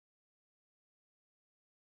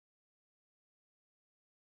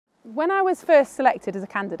When I was first selected as a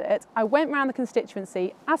candidate, I went round the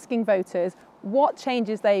constituency asking voters what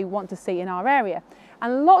changes they want to see in our area.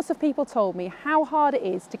 And lots of people told me how hard it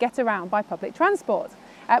is to get around by public transport.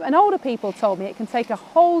 And older people told me it can take a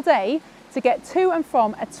whole day to get to and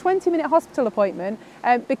from a 20-minute hospital appointment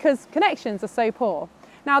because connections are so poor.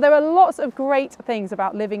 Now, there are lots of great things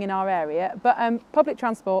about living in our area, but public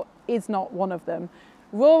transport is not one of them.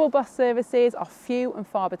 Rural bus services are few and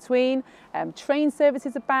far between, train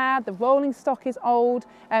services are bad, the rolling stock is old.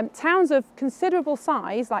 Towns of considerable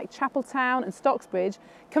size like Chapeltown and Stocksbridge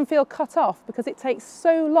can feel cut off because it takes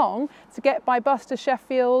so long to get by bus to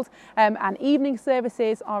Sheffield, and evening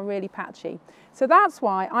services are really patchy. So that's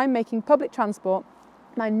why I'm making public transport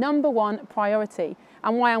my #1 priority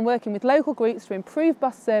and why I'm working with local groups to improve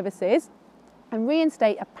bus services and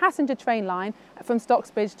reinstate a passenger train line from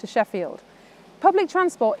Stocksbridge to Sheffield. Public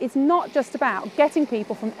transport is not just about getting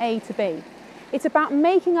people from A to B. It's about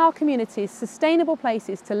making our communities sustainable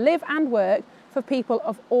places to live and work for people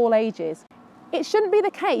of all ages. It shouldn't be the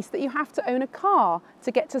case that you have to own a car to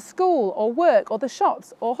get to school or work or the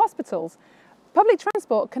shops or hospitals. Public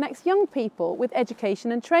transport connects young people with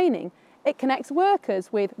education and training. It connects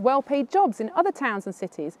workers with well-paid jobs in other towns and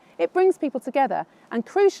cities. It brings people together and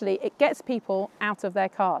crucially, it gets people out of their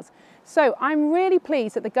cars. So I'm really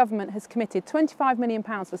pleased that the government has committed £25 million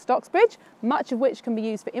for Stocksbridge, much of which can be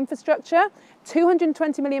used for infrastructure,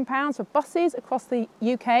 £220 million for buses across the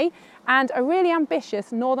UK, and a really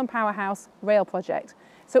ambitious Northern Powerhouse rail project.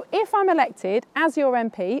 So if I'm elected as your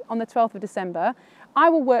MP on the 12th of December, I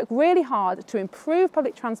will work really hard to improve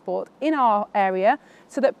public transport in our area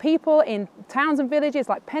so that people in towns and villages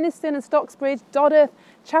like Penistone and Stocksbridge, Dodworth,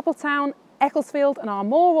 Chapeltown, Ecclesfield and our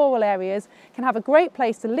more rural areas can have a great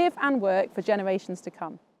place to live and work for generations to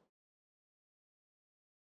come.